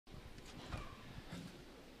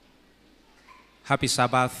Happy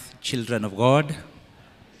Sabbath, children of God.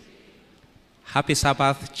 Happy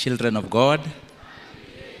Sabbath, children of God.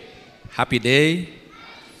 Happy day.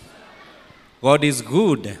 God is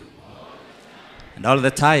good. And all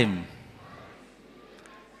the time.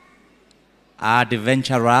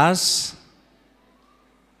 Adventurous.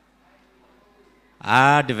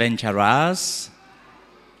 Adventurous.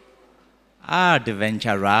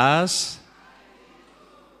 Adventurous.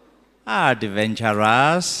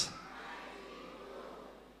 Adventurous.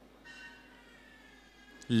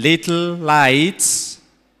 Little lights.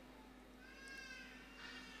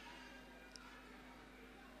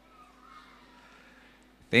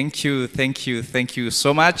 Thank you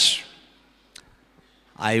so much.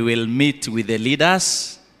 I will meet with the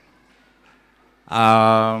leaders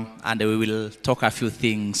and we will talk a few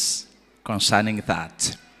things concerning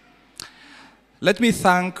that. Let me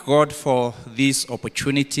thank God for this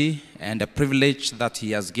opportunity and the privilege that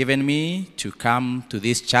He has given me to come to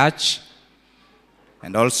this church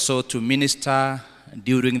and also to minister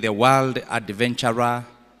during the World Adventurer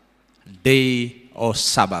Day or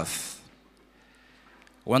Sabbath.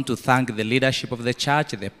 I want to thank the leadership of the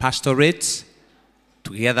church, the pastorate,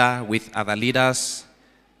 together with other leaders,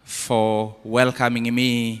 for welcoming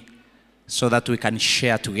me so that we can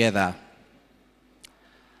share together.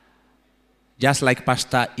 Just like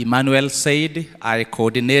Pastor Emmanuel said, I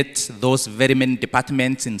coordinate those very many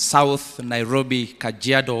departments in South Nairobi,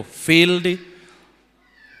 Kajiado field.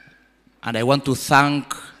 And I want to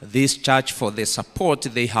thank this church for the support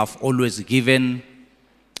they have always given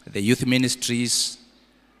the youth ministries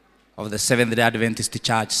of the Seventh-day Adventist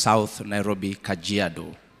Church, South Nairobi,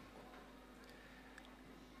 Kajiado.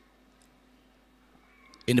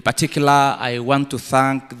 In particular, I want to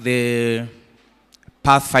thank the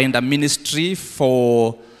Pathfinder Ministry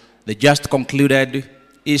for the just concluded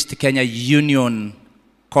East Kenya Union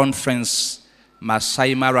Conference,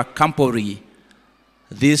 Masai Mara Kampori.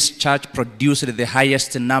 This church produced the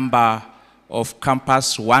highest number of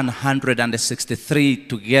campus, 163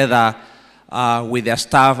 together with their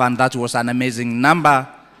staff, and that was an amazing number.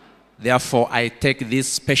 Therefore, I take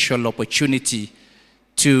this special opportunity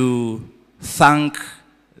to thank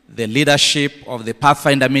the leadership of the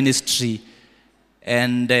Pathfinder Ministry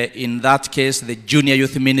and in that case, the Junior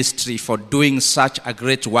Youth Ministry for doing such a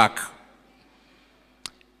great work.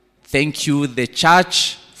 Thank you, the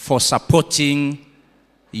church, for supporting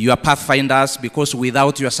your Pathfinders, because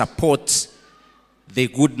without your support, they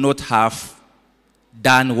would not have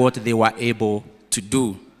done what they were able to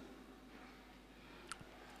do.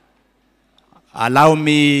 Allow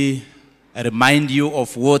me to remind you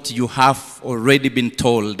of what you have already been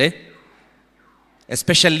told,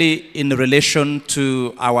 especially in relation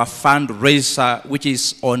to our fundraiser, which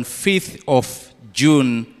is on 5th of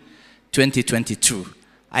June 2022.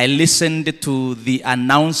 I listened to the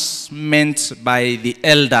announcement by the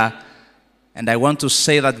elder, and I want to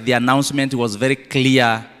say that the announcement was very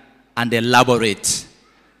clear and elaborate.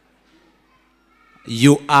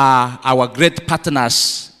 You are our great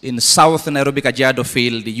partners in South Nairobi Kajiado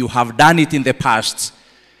field. You have done it in the past.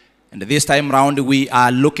 And this time round, we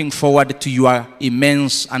are looking forward to your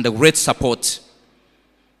immense and great support.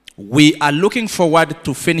 We are looking forward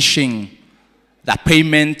to finishing the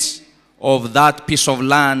payment of that piece of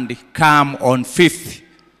land come on 5th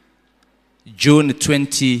June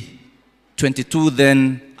 2022.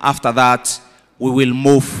 Then after that, we will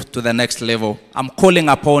move to the next level. I'm calling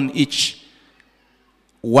upon each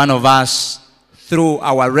one of us through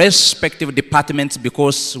our respective departments,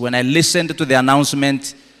 because when I listened to the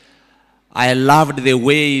announcement, I loved the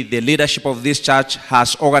way the leadership of this church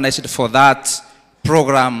has organized for that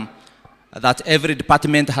program, that every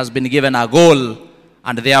department has been given a goal.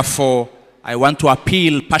 And therefore, I want to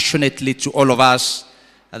appeal passionately to all of us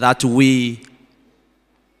that we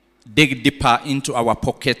dig deeper into our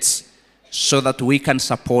pockets so that we can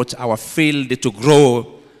support our field to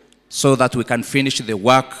grow, so that we can finish the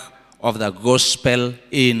work of the gospel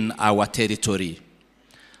in our territory.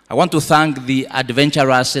 I want to thank the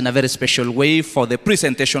adventurers in a very special way for the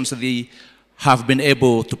presentations they have been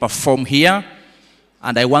able to perform here.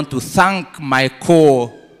 And I want to thank my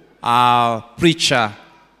co-preacher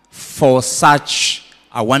for such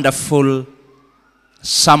a wonderful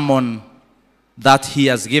sermon that he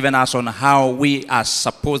has given us on how we are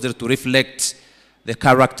supposed to reflect the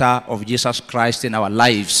character of Jesus Christ in our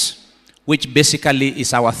lives, which basically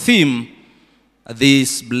is our theme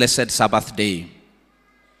this blessed Sabbath day.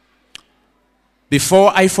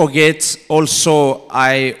 Before I forget, also,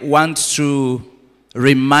 I want to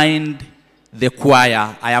remind the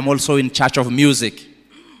choir, I am also in charge of music,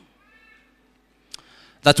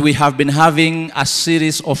 that we have been having a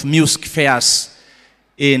series of music fairs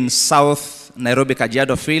in South Nairobi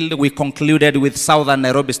Kajiado Field. We concluded with Southern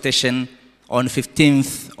Nairobi Station on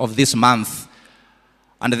 15th of this month.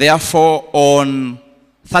 And therefore, on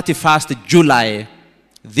 31st July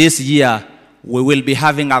this year, we will be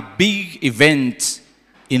having a big event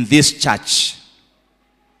in this church.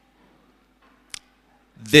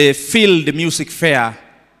 The field music fair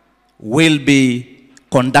will be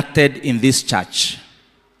conducted in this church.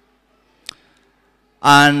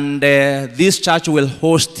 And this church will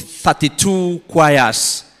host 32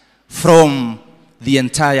 choirs from the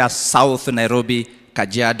entire South Nairobi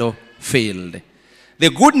Kajiado Field. The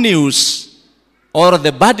good news, or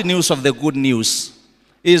the bad news of the good news,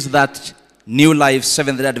 is that Newlife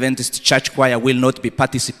Seventh-day Adventist Church Choir will not be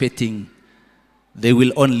participating. They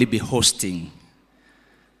will only be hosting.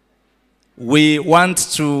 We want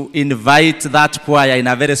to invite that choir in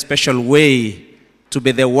a very special way to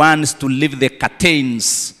be the ones to lift the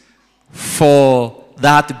curtains for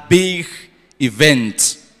that big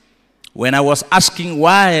event. When I was asking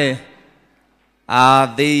why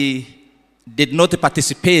they did not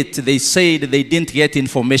participate, they said they didn't get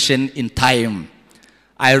information in time.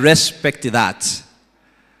 I respect that.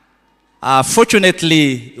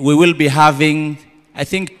 Fortunately, we will be having, I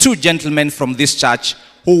think, 2 gentlemen from this church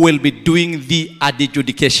who will be doing the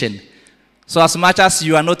adjudication. So as much as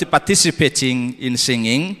you are not participating in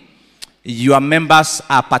singing, your members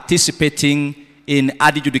are participating in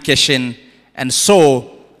adjudication. And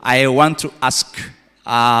so I want to ask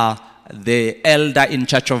the elder in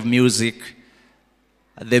charge of music,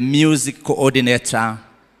 the music coordinator,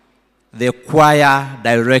 the choir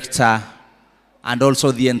director, and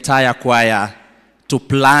also the entire choir to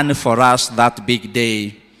plan for us that big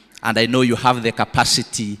day. And I know you have the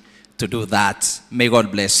capacity to do that. May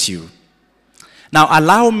God bless you. Now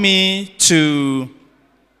allow me to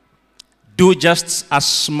do just a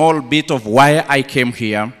small bit of why I came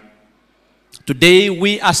here. Today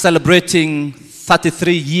we are celebrating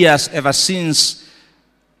 33 years ever since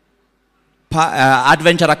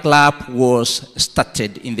Adventurer Club was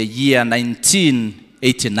started in the year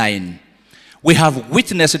 1989. We have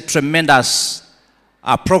witnessed tremendous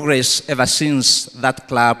progress ever since that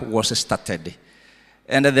club was started.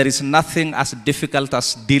 And there is nothing as difficult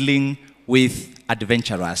as dealing with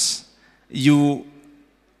adventurers. You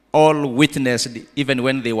all witnessed, even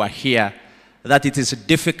when they were here, that it is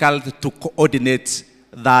difficult to coordinate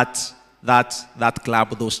that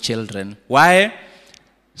club, those children. Why?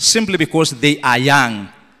 Simply because they are young.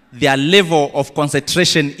 Their level of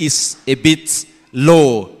concentration is a bit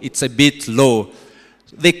low. It's a bit low.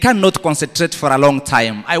 They cannot concentrate for a long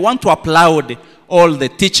time. I want to applaud all the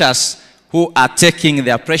teachers who are taking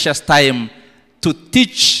their precious time to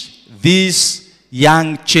teach these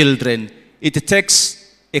young children. It takes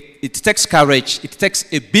courage. It takes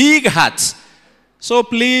a big heart. So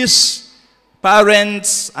please,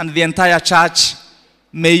 parents and the entire church,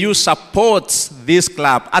 may you support this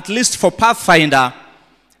club. At least for Pathfinder,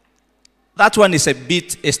 that one is a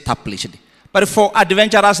bit established. But for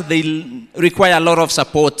adventurers, they require a lot of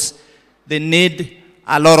support. They need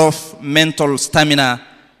a lot of mental stamina.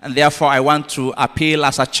 And therefore, I want to appeal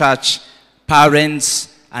as a church, parents,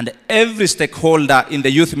 and every stakeholder in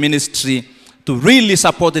the youth ministry to really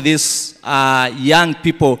support these young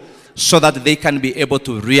people so that they can be able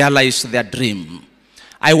to realize their dream.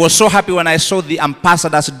 I was so happy when I saw the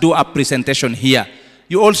ambassadors do a presentation here.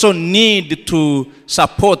 You also need to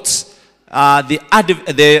support the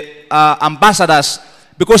ambassadors,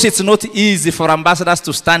 because it's not easy for ambassadors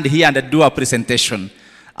to stand here and do a presentation.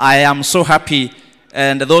 I am so happy,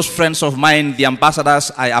 and those friends of mine, the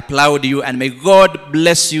ambassadors, I applaud you, and may God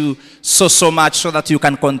bless you so much so that you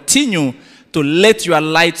can continue to let your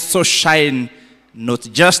light so shine, not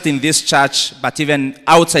just in this church, but even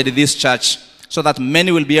outside this church, so that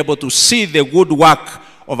many will be able to see the good work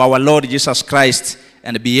of our Lord Jesus Christ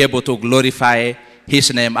and be able to glorify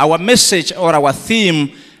His name. Our message or our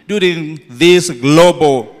theme during this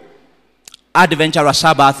global Adventurer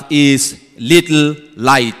Sabbath is Little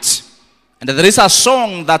Light. And there is a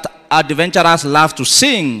song that adventurers love to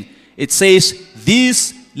sing. It says,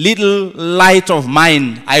 "This little light of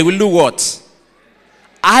mine, I will do what?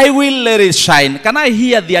 I will let it shine." Can I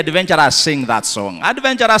hear the adventurers sing that song?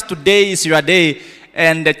 Adventurers, today is your day.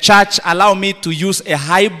 And the church, allow me to use a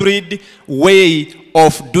hybrid way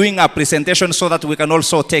of doing a presentation so that we can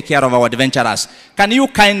also take care of our adventurers. Can you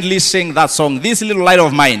kindly sing that song, "This Little Light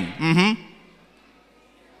of Mine"?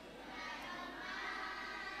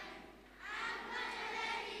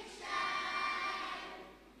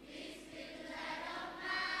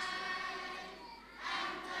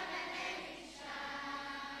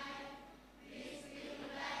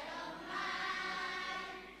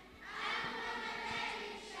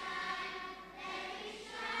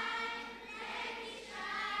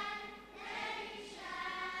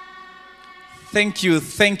 Thank you.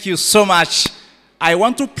 Thank you so much. I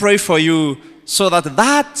want to pray for you so that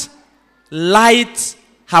that light,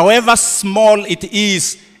 however small it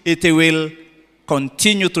is, it will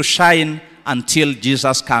continue to shine until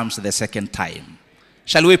Jesus comes the second time.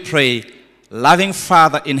 Shall we pray? Loving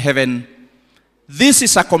Father in heaven, this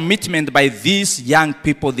is a commitment by these young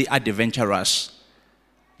people, the adventurers,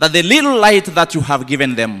 that the little light that you have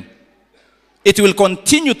given them, it will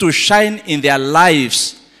continue to shine in their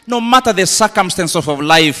lives, no matter the circumstances of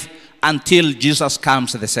life, until Jesus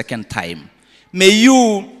comes the second time. May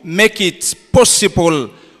you make it possible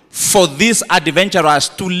for these adventurers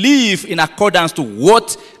to live in accordance to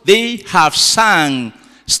what they have sung.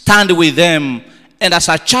 Stand with them, and as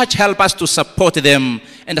a church, help us to support them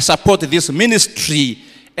and support this ministry.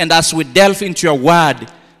 And as we delve into your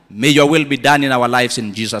word, may your will be done in our lives.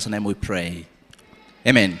 In Jesus' name we pray.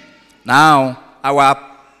 Amen. Now, our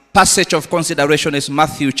passage of consideration is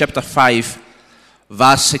Matthew chapter 5,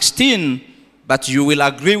 verse 16. But you will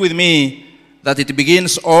agree with me that it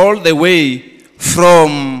begins all the way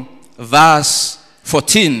from verse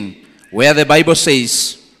 14, where the Bible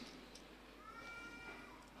says,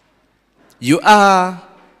 "You are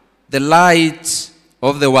the light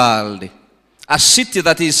of the world. A city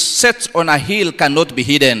that is set on a hill cannot be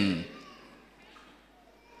hidden.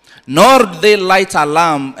 Nor do they light a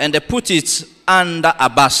lamp and they put it under a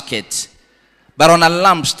basket, but on a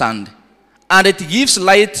lampstand, and it gives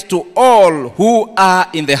light to all who are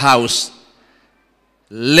in the house.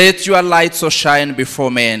 Let your light so shine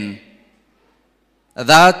before men,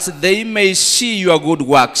 that they may see your good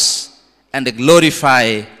works and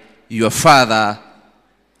glorify your Father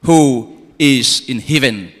who is in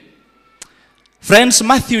heaven." Friends,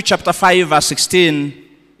 Matthew chapter 5 verse 16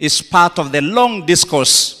 is part of the long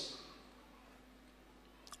discourse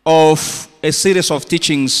of a series of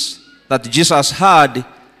teachings that Jesus had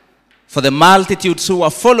for the multitudes who were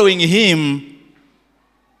following him,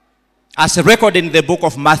 as recorded in the book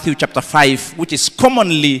of Matthew chapter 5, which is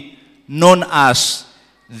commonly known as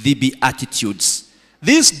the Beatitudes.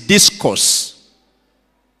 This discourse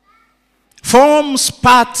forms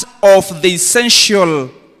part of the essential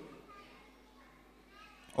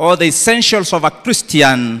or the essentials of a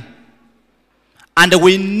Christian, and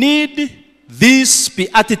we need these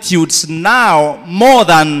Beatitudes now more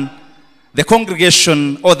than the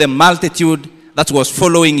congregation or the multitude that was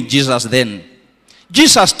following Jesus then.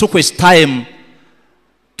 Jesus took his time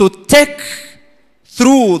to take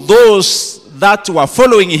through those that were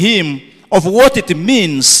following him of what it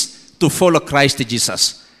means to follow Christ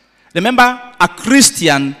Jesus. Remember, a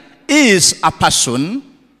Christian is a person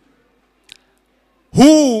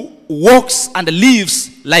who walks and lives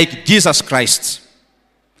like Jesus Christ.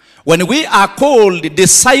 When we are called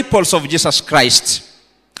disciples of Jesus Christ,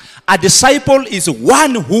 a disciple is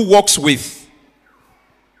one who walks with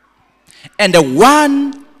and the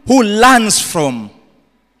one who learns from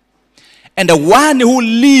and the one who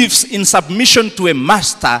lives in submission to a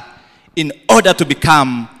master in order to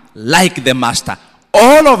become like the master.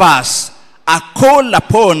 All of us are called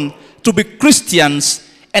upon to be Christians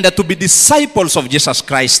and to be disciples of Jesus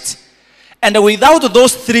Christ. And without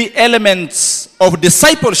those three elements of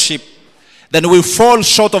discipleship, then we fall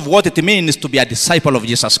short of what it means to be a disciple of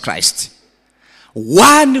Jesus Christ.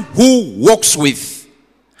 One who walks with,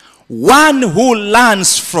 one who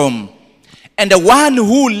learns from, and the one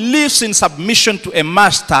who lives in submission to a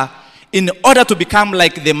master in order to become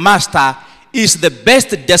like the master is the best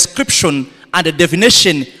description and the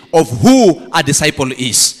definition of who a disciple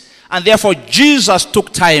is. And therefore, Jesus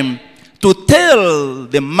took time to tell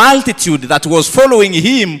the multitude that was following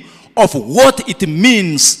him of what it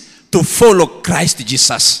means to follow Christ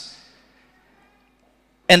Jesus.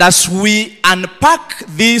 And as we unpack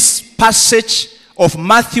this passage of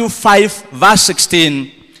Matthew 5 verse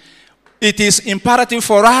 16, it is imperative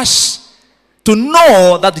for us to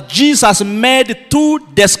know that Jesus made two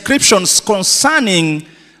descriptions concerning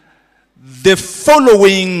the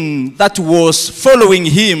following that was following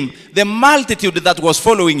him, the multitude that was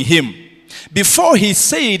following him. Before he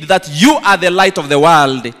said that you are the light of the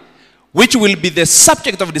world, which will be the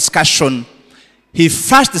subject of discussion, he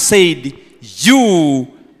first said,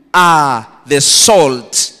 you are the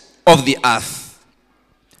salt of the earth.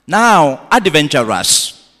 Now,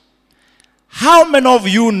 adventurers, how many of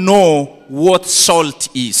you know what salt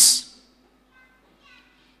is?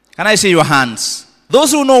 Can I see your hands?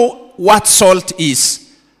 Those who know what salt is.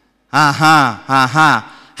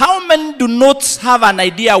 How many do not have an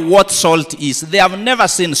idea what salt is? They have never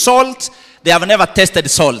seen salt. They have never tasted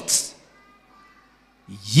salt.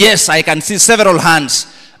 Yes, I can see several hands.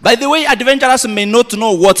 By the way, adventurers may not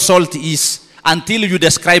know what salt is. until you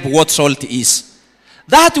describe what salt is.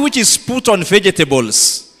 That which is put on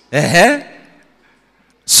vegetables,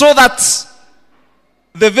 so that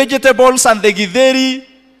the vegetables and the githeri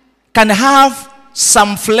can have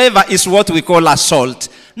some flavor, is what we call a salt.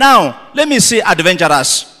 Now, let me see,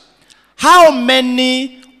 adventurers. How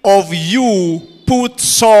many of you put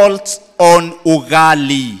salt on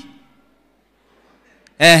ugali?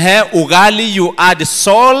 Ugali, you add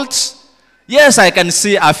salt. Yes, I can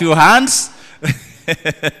see a few hands.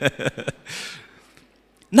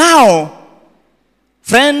 Now,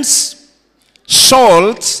 friends,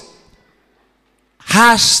 salt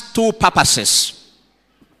has two purposes.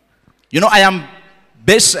 You know, I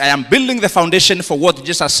am building the foundation for what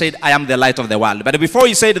Jesus said, I am the light of the world. But before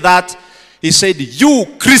he said that, he said, you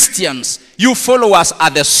Christians, you followers are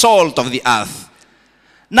the salt of the earth.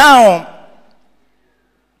 Now,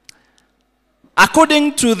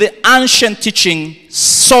 according to the ancient teaching,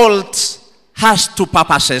 salt has two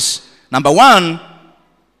purposes. Number one,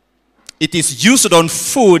 it is used on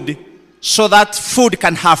food so that food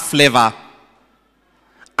can have flavor.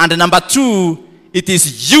 And number two, it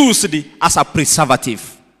is used as a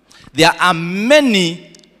preservative. There are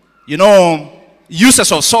many,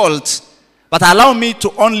 uses of salt, but allow me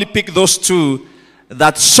to only pick those two.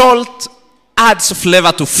 That salt adds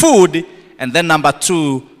flavor to food, and then number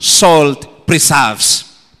two, salt preserves.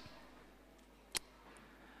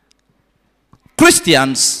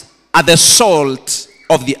 Christians are the salt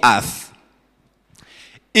of the earth.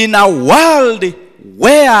 In a world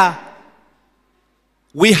where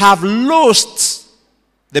we have lost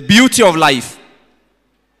the beauty of life,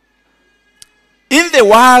 in the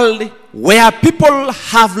world where people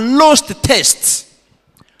have lost taste,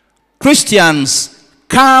 Christians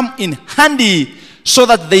come in handy so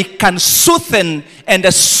that they can soothe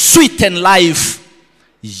and sweeten life.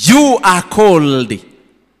 You are called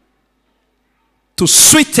to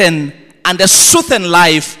sweeten and soothe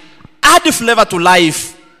life, add flavor to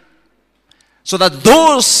life, so that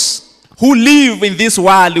those who live in this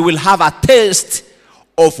world will have a taste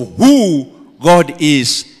of who God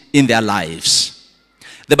is in their lives.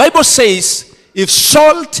 The Bible says, if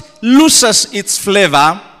salt loses its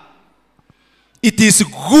flavor, it is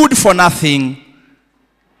good for nothing,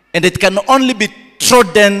 and it can only be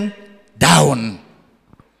trodden down.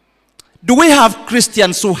 Do we have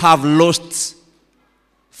Christians who have lost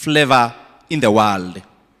flavor in the world?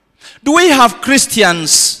 Do we have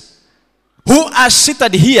Christians who are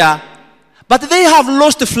seated here, but they have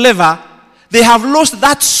lost flavor? They have lost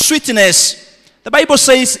that sweetness. The Bible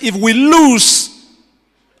says if we lose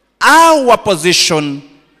our position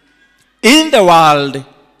in the world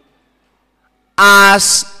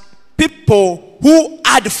as people who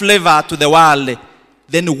add flavor to the world,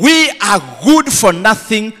 then we are good for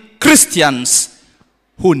nothing Christians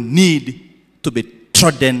who need to be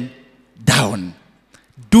trodden down.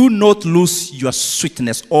 Do not lose your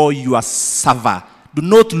sweetness or your savor. Do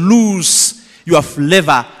not lose your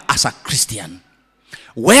flavor as a Christian.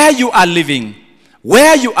 Where you are living,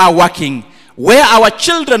 where you are working, where our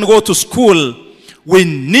children go to school, we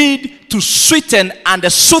need to sweeten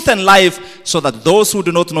and soothe life so that those who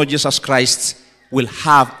do not know Jesus Christ will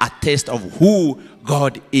have a taste of who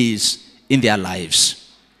God is in their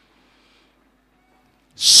lives.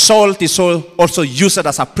 Salt is also used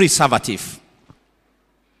as a preservative.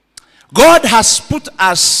 God has put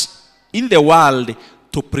us in the world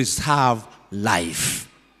to preserve life.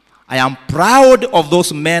 I am proud of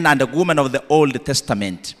those men and women of the Old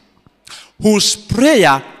Testament whose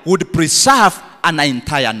prayer would preserve an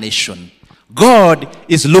entire nation. God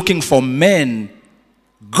is looking for men.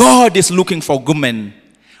 God is looking for women.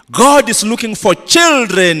 God is looking for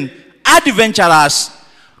children, adventurers,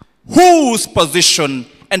 whose position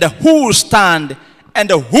and whose stand and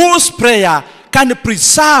whose prayer can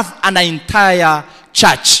preserve an entire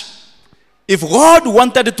church. If God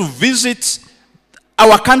wanted to visit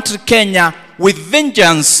our country, Kenya, with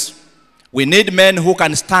vengeance, we need men who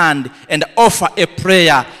can stand and offer a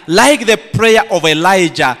prayer like the prayer of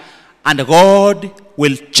Elijah, and God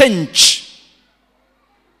will change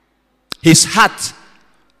his heart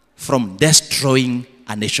from destroying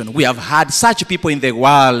a nation. We have had such people in the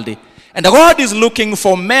world, and God is looking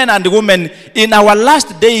for men and women in our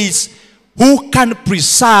last days who can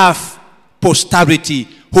preserve posterity,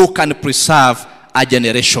 who can preserve a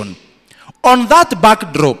generation. On that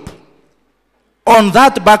backdrop,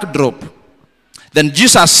 then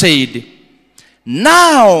Jesus said,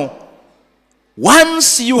 now,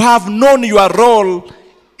 once you have known your role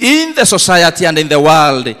in the society and in the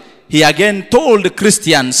world, he again told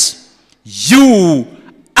Christians, you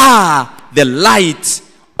are the light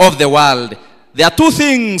of the world. there are two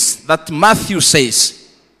things that Matthew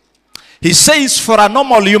says. He says, for a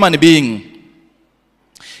normal human being,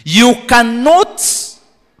 you cannot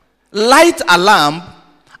light a lamp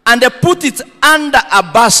and put it under a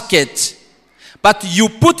basket, but you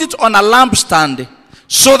put it on a lampstand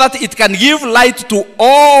so that it can give light to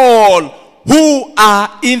all who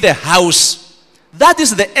are in the house. That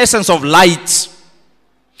is the essence of light.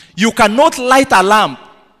 You cannot light a lamp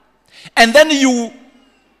and then you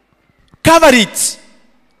cover it.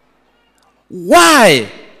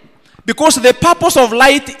 Why? Because the purpose of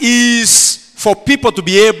light is for people to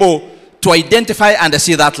be able to identify and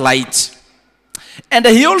see that light. And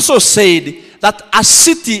he also said that a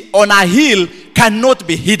city on a hill cannot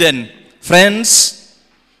be hidden. Friends,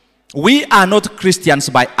 we are not Christians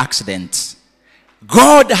by accident.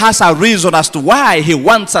 God has a reason as to why he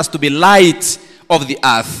wants us to be light of the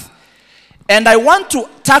earth. And I want to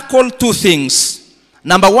tackle two things.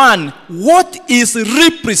 Number one, what is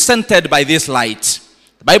represented by this light?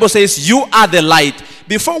 The Bible says you are the light.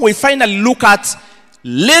 Before we finally look at,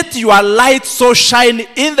 let your light so shine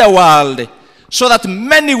in the world so that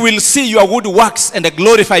many will see your good works and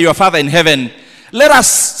glorify your Father in heaven. Let us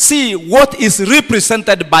see what is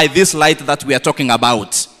represented by this light that we are talking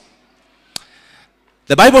about.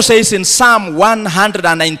 The Bible says in Psalm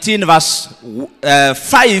 119 verse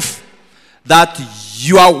 5 that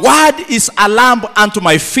your word is a lamp unto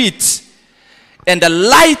my feet and a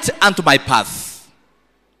light unto my path.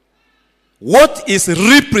 What is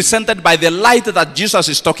represented by the light that Jesus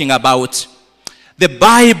is talking about? The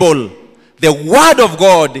Bible, the Word of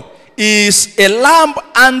God, is a lamp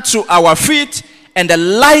unto our feet and a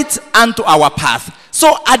light unto our path.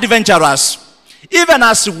 So adventurous, even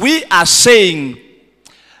as we are saying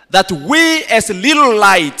that we as little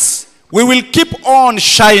lights, we will keep on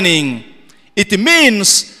shining, it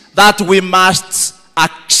means that we must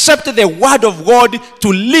accept the Word of God to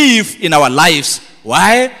live in our lives.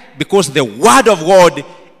 Why? Because the Word of God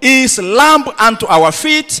is lamp unto our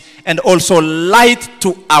feet and also light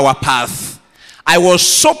to our path. I was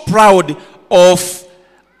so proud of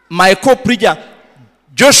my co-preacher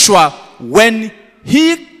Joshua when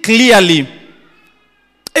he clearly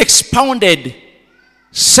expounded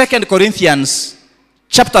 2 Corinthians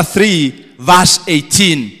chapter 3 verse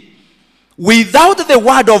 18. Without the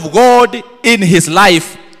Word of God in his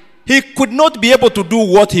life, he could not be able to do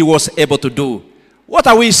what he was able to do. What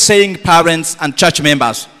are we saying, parents and church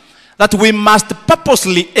members? That we must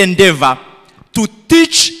purposely endeavor to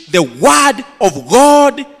teach the Word of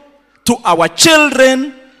God to our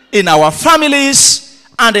children, in our families,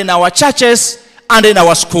 and in our churches, and in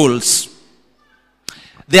our schools.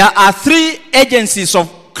 There are three agencies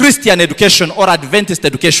of Christian education or Adventist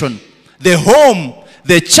education: the home,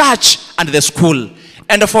 the church, and the school.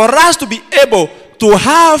 And for us to be able to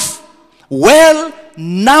have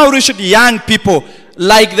well-nourished young people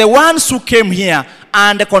like the ones who came here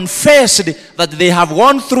and confessed that they have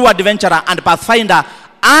gone through Adventurer and Pathfinder,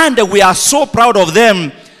 and we are so proud of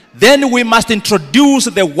them, then we must introduce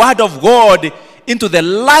the Word of God into the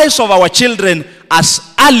lives of our children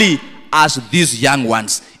as early as these young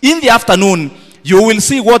ones. In the afternoon, you will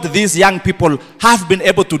see what these young people have been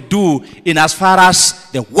able to do in as far as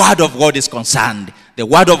the Word of God is concerned. The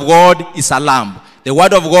Word of God is a lamp. The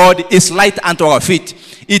Word of God is light unto our feet.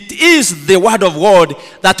 It is the Word of God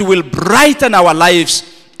that will brighten our lives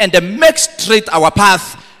and make straight our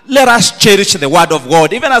path. Let us cherish the Word of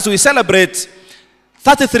God. Even as we celebrate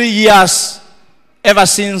 33 years ever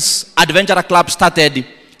since Adventurer Club started,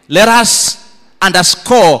 let us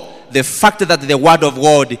underscore the fact that the Word of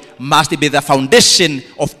God must be the foundation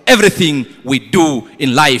of everything we do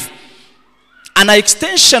in life. An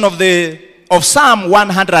extension of Psalm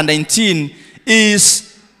 119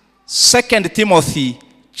 is 2 Timothy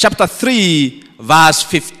chapter 3 verse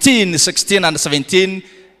 15, 16 and 17.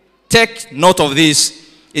 Take note of this.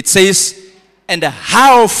 It says, and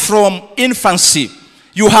how from infancy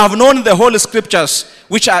you have known the Holy Scriptures,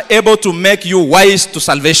 which are able to make you wise to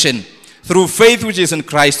salvation through faith which is in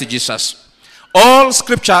Christ Jesus. All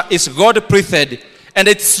Scripture is God-breathed, and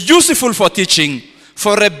it's useful for teaching,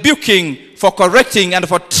 for rebuking, for correcting, and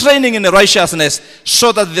for training in righteousness,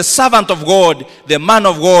 so that the servant of God, the man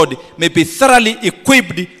of God, may be thoroughly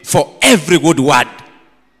equipped for every good word.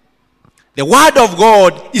 The Word of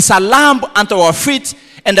God is a lamp unto our feet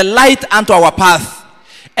and a light unto our path.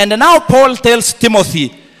 And now Paul tells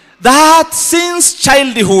Timothy that since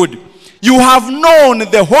childhood you have known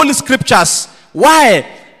the Holy Scriptures. Why?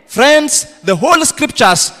 Friends, the Holy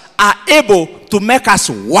Scriptures are able to make us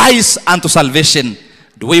wise unto salvation.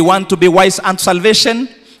 Do we want to be wise unto salvation?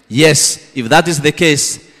 Yes. If that is the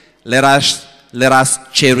case, let us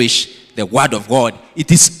cherish the word of God.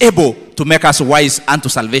 It is able to make us wise unto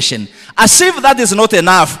salvation. As if that is not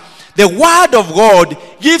enough, the word of God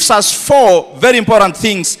gives us 4 very important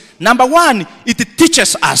things. Number 1, it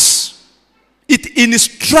teaches us. It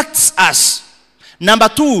instructs us. Number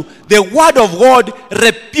 2, the word of God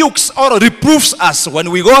rebukes or reproves us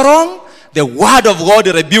when we go wrong. The word of God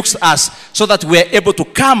rebukes us so that we are able to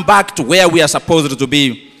come back to where we are supposed to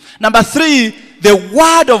be. Number 3, the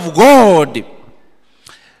word of God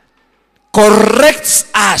corrects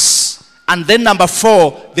us. And then number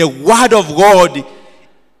 4, the word of God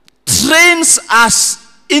trains us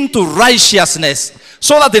into righteousness,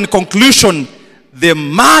 so that in conclusion, the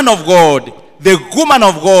man of God, the woman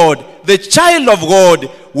of God, the child of God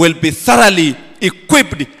will be thoroughly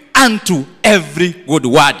equipped unto every good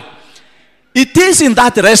word. It is in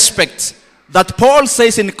that respect that Paul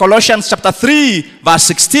says in Colossians chapter 3 verse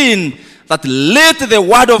 16 that let the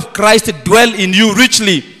word of Christ dwell in you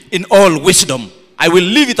richly in all wisdom. I will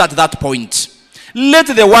leave it at that point. Let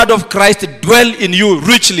the word of Christ dwell in you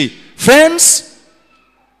richly. Friends,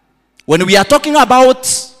 when we are talking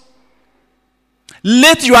about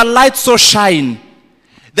let your light so shine,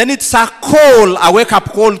 then it's a call, a wake-up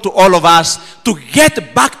call to all of us to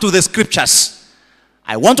get back to the scriptures.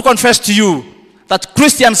 I want to confess to you that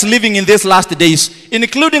Christians living in these last days,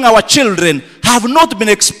 including our children, have not been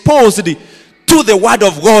exposed to the word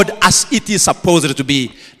of God as it is supposed to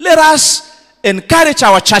be. Let us encourage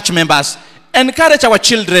our church members, encourage our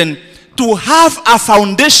children to have a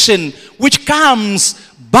foundation which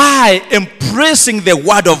comes by embracing the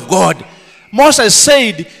word of God. Moses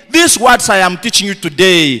said, these words I am teaching you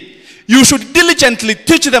today, you should diligently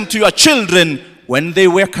teach them to your children when they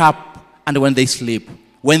wake up and when they sleep,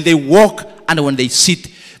 when they walk and when they sit.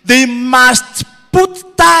 They must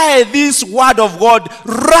tie this word of God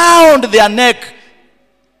round their neck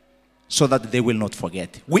so that they will not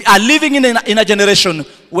forget. We are living in a generation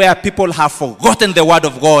where people have forgotten the word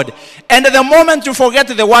of God. And the moment you forget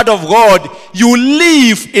the word of God, you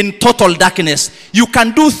live in total darkness. You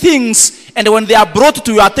can do things, and when they are brought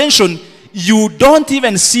to your attention, you don't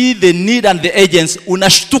even see the need and the urgency.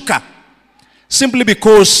 Unashtuka. Simply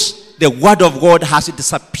because the word of God has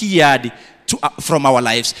disappeared from our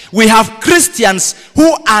lives. We have Christians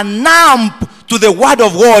who are numb to the word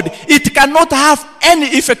of God. It cannot have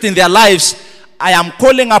any effect in their lives. I am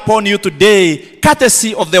calling upon you today,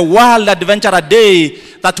 courtesy of the World Adventurer Day,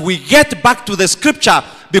 that we get back to the scripture,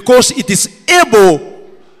 because it is able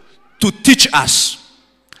to teach us,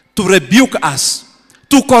 to rebuke us,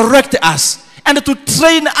 to correct us, and to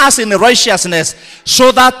train us in righteousness,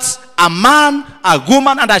 so that a man, a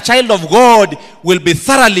woman, and a child of God will be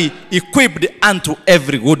thoroughly equipped unto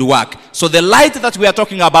every good work. So the light that we are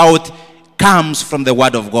talking about comes from the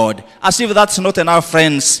word of God. As if that's not enough,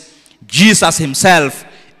 friends, Jesus himself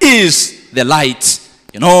is the light.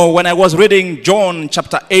 You know, when I was reading John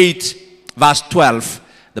chapter 8, verse 12,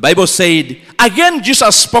 the Bible said, again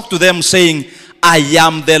Jesus spoke to them saying, I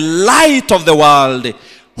am the light of the world.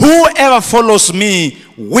 Whoever follows me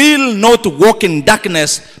will not walk in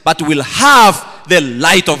darkness, but will have the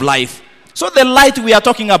light of life. So the light we are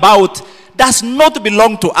talking about does not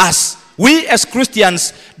belong to us. We as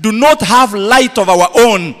Christians do not have light of our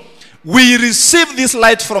own. We receive this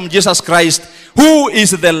light from Jesus Christ, who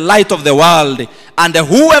is the light of the world. And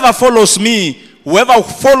whoever follows me, whoever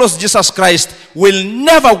follows Jesus Christ, will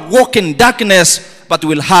never walk in darkness, but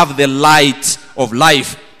will have the light of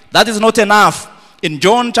life. That is not enough. In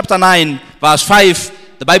John chapter 9, verse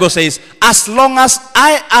 5, the Bible says, as long as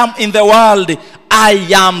I am in the world, I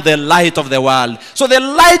am the light of the world. So the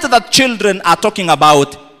light that children are talking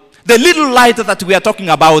about, the little light that we are talking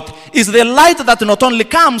about, is the light that not only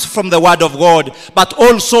comes from the word of God, but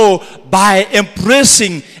also by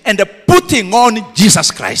embracing and putting on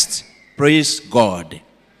Jesus Christ. Praise God.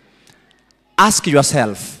 Ask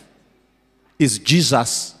yourself, is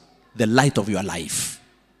Jesus the light of your life?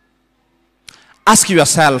 Ask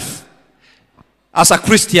yourself, as a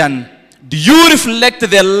Christian, do you reflect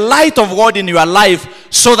the light of God in your life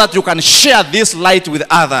so that you can share this light with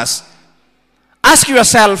others? Ask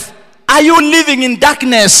yourself, are you living in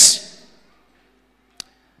darkness?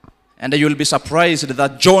 And you will be surprised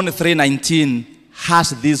that John 3:19 has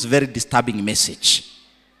this very disturbing message.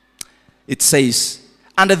 It says,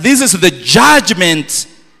 and this is the judgment.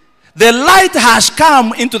 The light has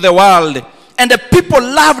come into the world, and the people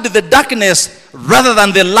loved the darkness rather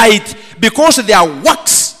than the light, because their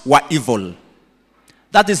works were evil.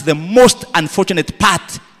 That is the most unfortunate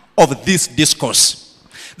part of this discourse.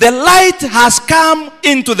 The light has come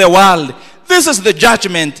into the world. This is the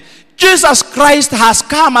judgment. Jesus Christ has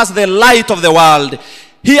come as the light of the world.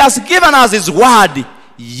 He has given us his word.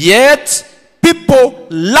 Yet people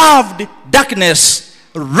loved darkness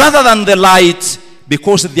rather than the light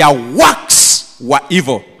because their works were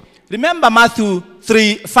evil. Remember Matthew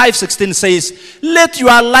 5:16 says, let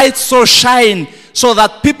your light so shine so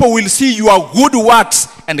that people will see your good works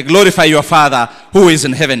and glorify your Father who is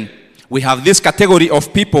in heaven. We have this category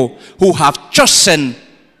of people who have chosen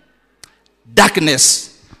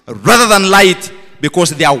darkness rather than light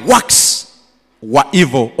because their works were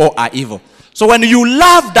evil or are evil. So when you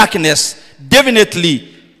love darkness,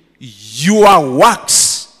 definitely your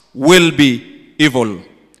works will be evil.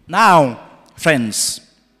 Now, friends,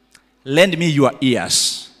 lend me your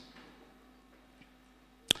ears,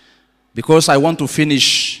 because I want to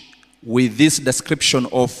finish with this description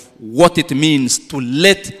of what it means to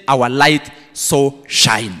let our light so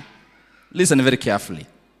shine. Listen very carefully.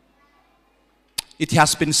 It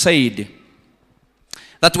has been said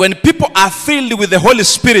that when people are filled with the Holy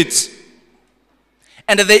Spirit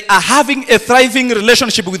and they are having a thriving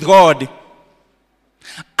relationship with God,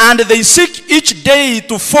 and they seek each day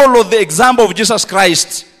to follow the example of Jesus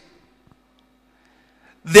Christ,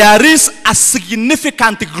 there is a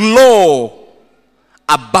significant glow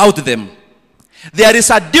about them. There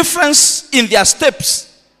is a difference in their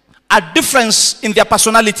steps, a difference in their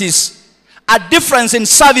personalities, a difference in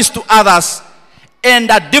service to others,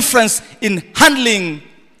 and a difference in handling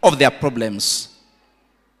of their problems.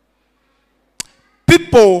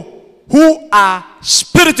 People who are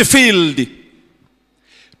spirit-filled,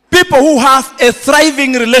 people who have a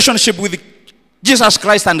thriving relationship with Jesus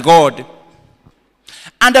Christ and God,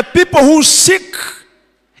 and the people who seek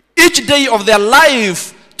each day of their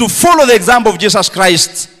life to follow the example of Jesus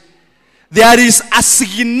Christ, there is a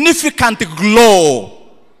significant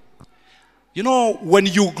glow. You know, when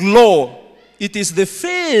you glow, it is the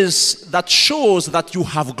face that shows that you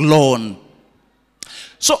have grown.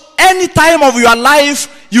 So any time of your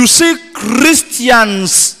life, you see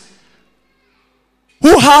Christians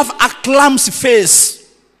who have a clumsy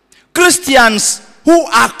face, Christians who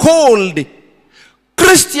are cold,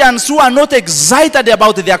 Christians who are not excited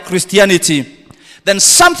about their Christianity, then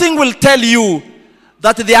something will tell you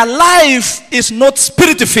that their life is not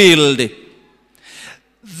spirit-filled.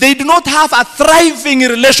 They do not have a thriving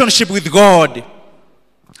relationship with God.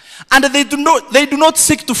 And they do not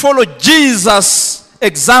seek to follow Jesus'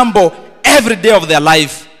 example every day of their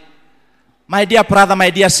life. My dear brother, my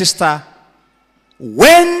dear sister,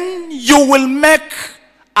 when you will make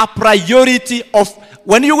a priority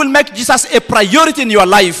when you will make Jesus a priority in your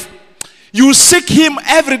life, you seek him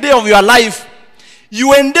every day of your life,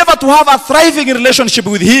 you endeavor to have a thriving relationship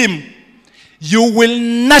with him, you will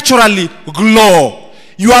naturally glow.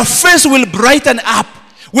 Your face will brighten up.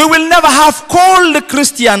 We will never have cold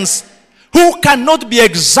Christians who cannot be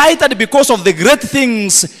excited because of the great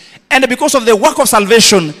things and because of the work of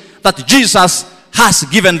salvation that Jesus has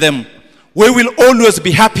given them. We will always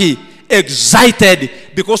be happy, excited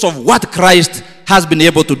because of what Christ has been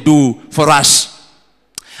able to do for us.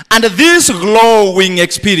 And this glowing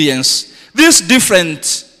experience, this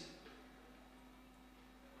different,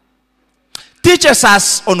 teaches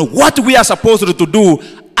us on what we are supposed to do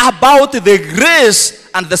about the grace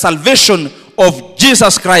and the salvation of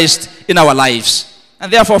Jesus Christ in our lives.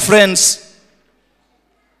 And therefore, friends,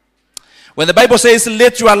 when the Bible says,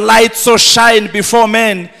 let your light so shine before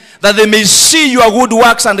men that they may see your good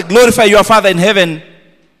works and glorify your Father in heaven,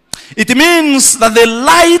 it means that the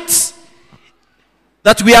light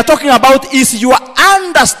that we are talking about is your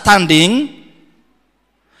understanding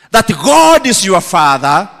that God is your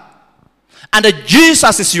Father and that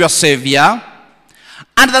Jesus is your Savior,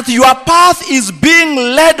 and that your path is being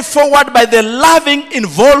led forward by the loving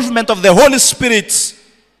involvement of the Holy Spirit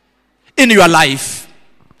in your life.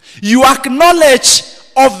 You acknowledge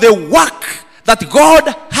of the work that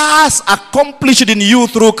God has accomplished in you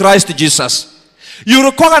through Christ Jesus. You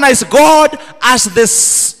recognize God as the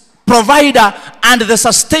provider and the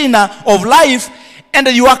sustainer of life, and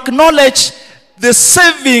you acknowledge the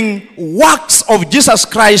saving works of Jesus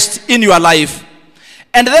Christ in your life.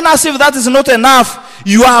 And then, as if that is not enough,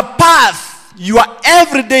 your path, your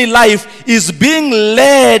everyday life is being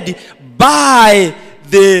led by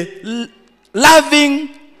the loving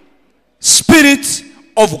Spirit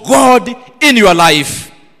of God in your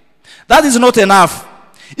life. That is not enough.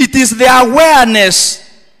 It is the awareness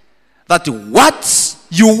that what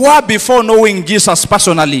you were before knowing Jesus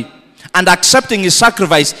personally and accepting his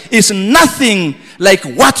sacrifice is nothing like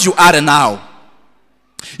what you are now.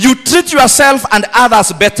 You treat yourself and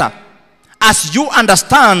others better as you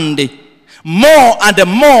understand more and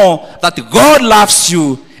more that God loves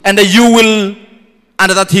you and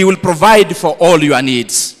that he will provide for all your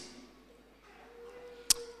needs.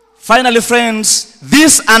 Finally, friends,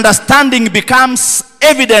 this understanding becomes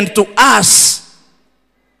evident to us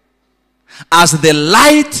as the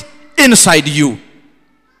light inside you.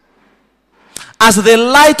 As the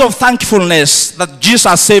light of thankfulness that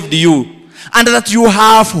Jesus saved you, and that you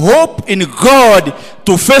have hope in God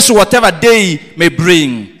to face whatever day may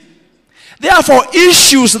bring. Therefore,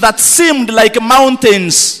 issues that seemed like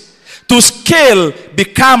mountains to scale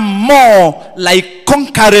become more like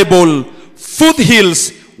conquerable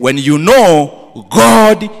foothills when you know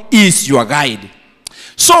God is your guide.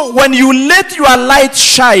 So when you let your light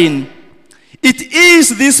shine, it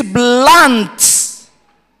is this blunt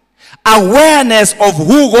awareness of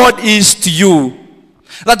who God is to you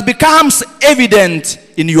that becomes evident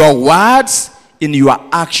in your words, in your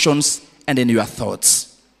actions, and in your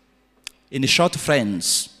thoughts. In short,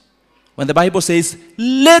 friends, when the Bible says,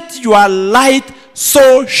 let your light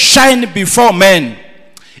so shine before men,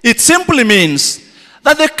 it simply means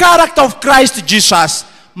that the character of Christ Jesus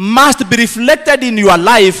must be reflected in your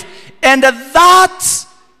life, and that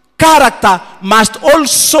character must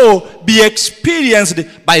also be experienced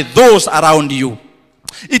by those around you.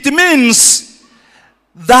 It means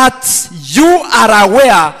that you are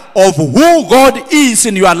aware of who God is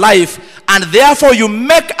in your life, and therefore you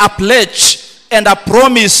make a pledge and a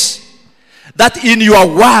promise that in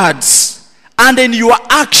your words and in your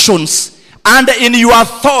actions and in your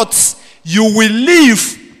thoughts you will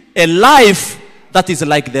live a life that is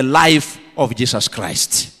like the life of Jesus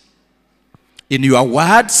Christ. In your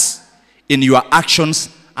words, in your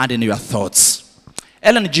actions, and in your thoughts.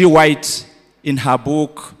 Ellen G. White, in her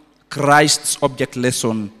book, Christ's Object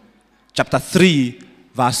Lesson, chapter 3,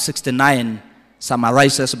 verse 69,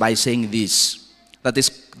 summarizes by saying this,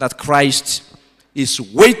 that Christ is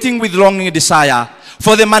waiting with longing desire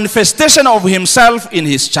for the manifestation of himself in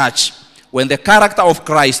his church, when the character of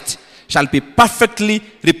Christ shall be perfectly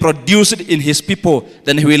reproduced in his people,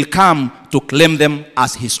 then he will come to claim them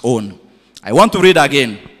as his own. I want to read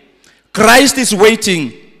again. Christ is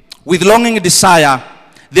waiting with longing desire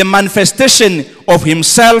the manifestation of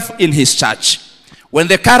himself in his church, when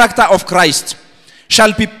the character of Christ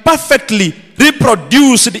shall be perfectly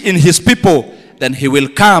reproduced in his people, then he will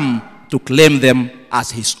come to claim them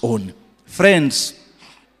as his own. Friends,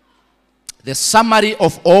 the summary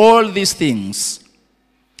of all these things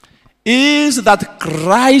is that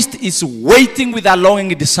Christ is waiting with a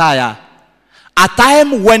longing desire, a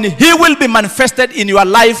time when he will be manifested in your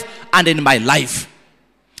life and in my life.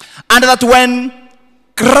 And that when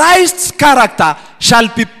Christ's character shall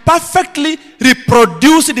be perfectly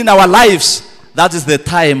reproduced in our lives, that is the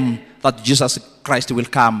time that Jesus Christ will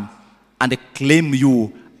come and claim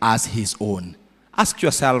you as his own. Ask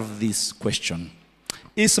yourself this question.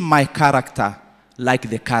 Is my character like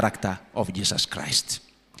the character of Jesus Christ?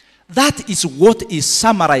 That is what is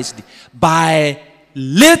summarized by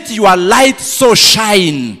let your light so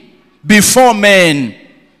shine before men,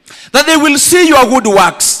 that they will see your good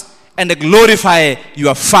works and glorify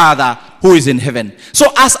your Father who is in heaven.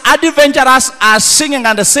 So as adventurers are singing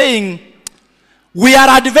and saying, we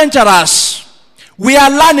are adventurers. We are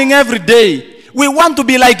learning every day. We want to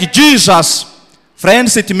be like Jesus.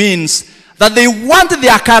 Friends, it means that they want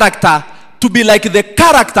their character to be like the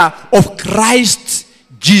character of Christ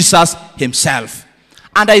Jesus himself.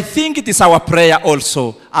 And I think it is our prayer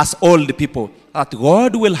also as old people that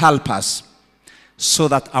God will help us so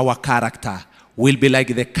that our character will be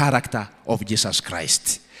like the character of Jesus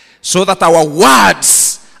Christ. So that our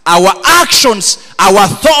words, our actions, our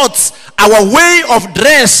thoughts, our way of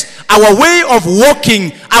dress, our way of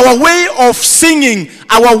walking, our way of singing,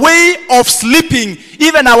 our way of sleeping,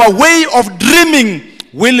 even our way of dreaming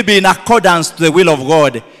will be in accordance to the will of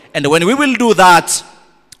God. And when we will do that,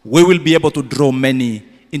 we will be able to draw many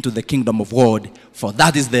into the kingdom of God. For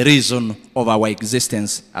that is the reason of our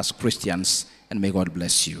existence as Christians. And may God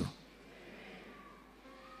bless you.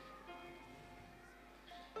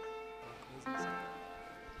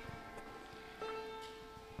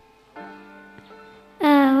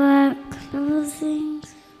 Our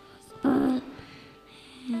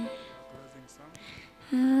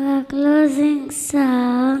closing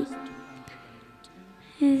song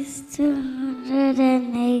is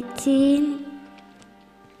 218.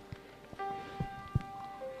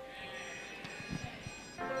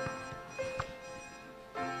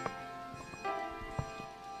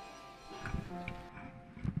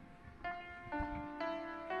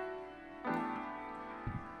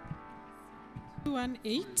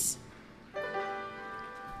 Eight.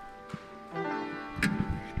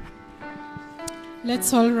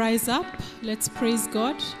 Let's all rise up. Let's praise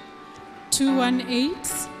God. 218.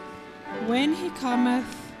 When he cometh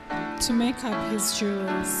to make up his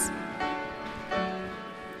jewels.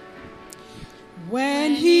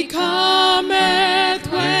 When he cometh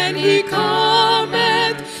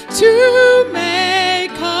to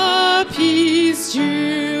make up his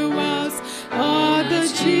jewels, all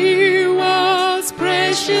the jewels,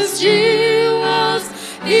 precious jewels,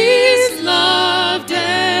 is loved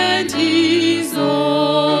and his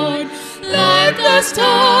own. Like the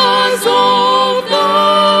stars of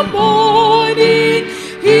the morning,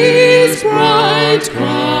 his bright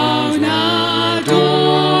crown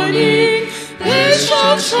adorning, they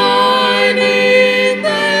shall shine in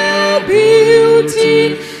their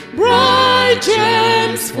beauty, bright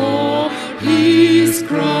gems for his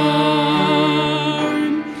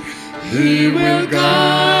crown. He will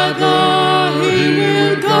gather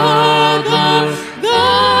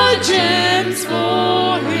the gems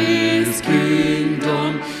for his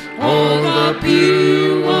kingdom, all the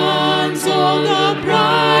pure ones, all the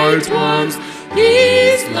bright ones,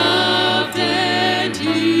 he's loved and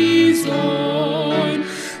his own.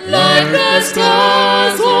 Like the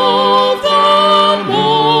stars of the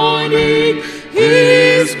morning,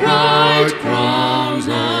 his bright crowns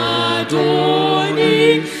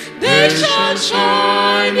adorning, they shall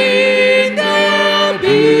shine in their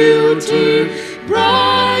beauty,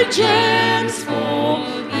 bright gems for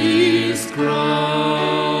his crown.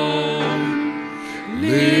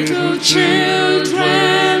 Little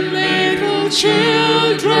children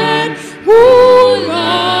who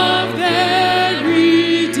love their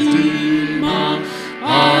Redeemer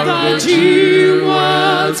are the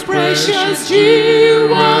jewels, precious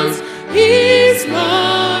jewels, he's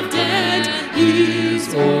loved and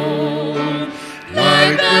his own.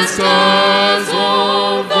 Like the stars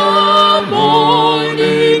of the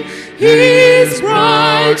morning, his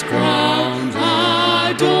bright crowns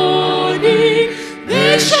adorning,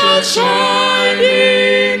 they shall shine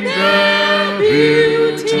in their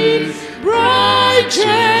beauty, bright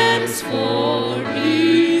gems for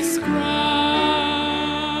his crown.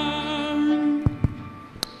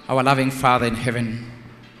 Our loving Father in heaven,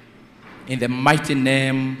 in the mighty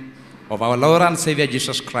name of our Lord and Savior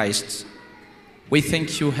Jesus Christ, we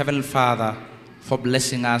thank you, Heavenly Father, for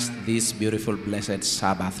blessing us this beautiful, blessed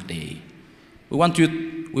Sabbath day. We want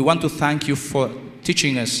to thank you for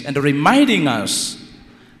teaching us and reminding us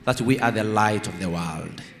that we are the light of the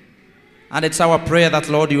world. And it's our prayer that,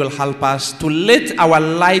 Lord, you will help us to let our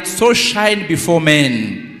light so shine before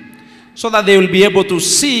men, so that they will be able to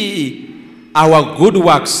see our good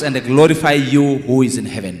works and glorify you who is in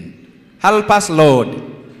heaven. Help us, Lord,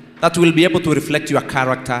 that we'll be able to reflect your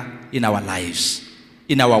character in our lives,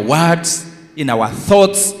 in our words, in our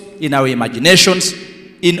thoughts, in our imaginations,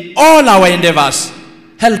 in all our endeavors.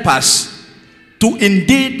 Help us to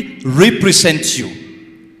indeed represent you.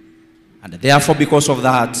 And therefore, because of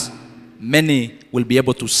that, many will be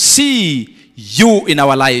able to see you in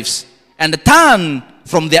our lives and turn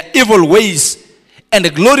from their evil ways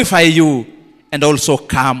and glorify you and also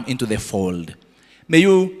come into the fold. May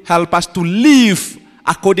you help us to live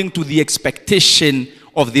according to the expectation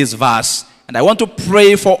of this verse. And I want to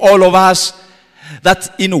pray for all of us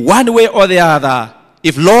that in one way or the other,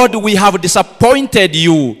 if, Lord, we have disappointed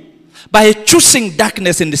you by choosing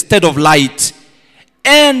darkness instead of light,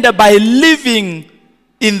 and by living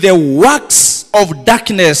in the works of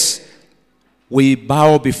darkness, we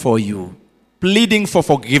bow before you, pleading for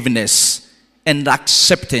forgiveness and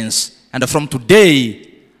acceptance. And from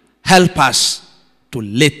today, help us to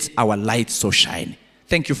let our light so shine.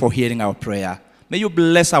 Thank you for hearing our prayer. May you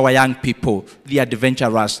bless our young people, the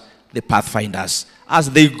adventurers, the pathfinders, as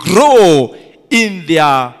they grow in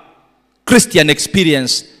their Christian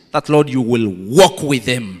experience, that, Lord, you will walk with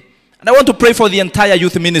them. And I want to pray for the entire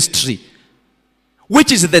youth ministry,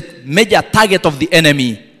 which is the major target of the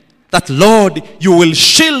enemy, that, Lord, you will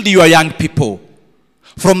shield your young people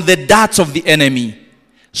from the darts of the enemy,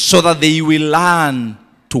 so that they will learn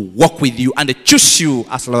to walk with you and choose you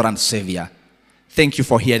as Lord and Savior. Thank you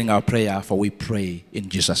for hearing our prayer, for we pray in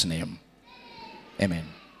Jesus' name. Amen.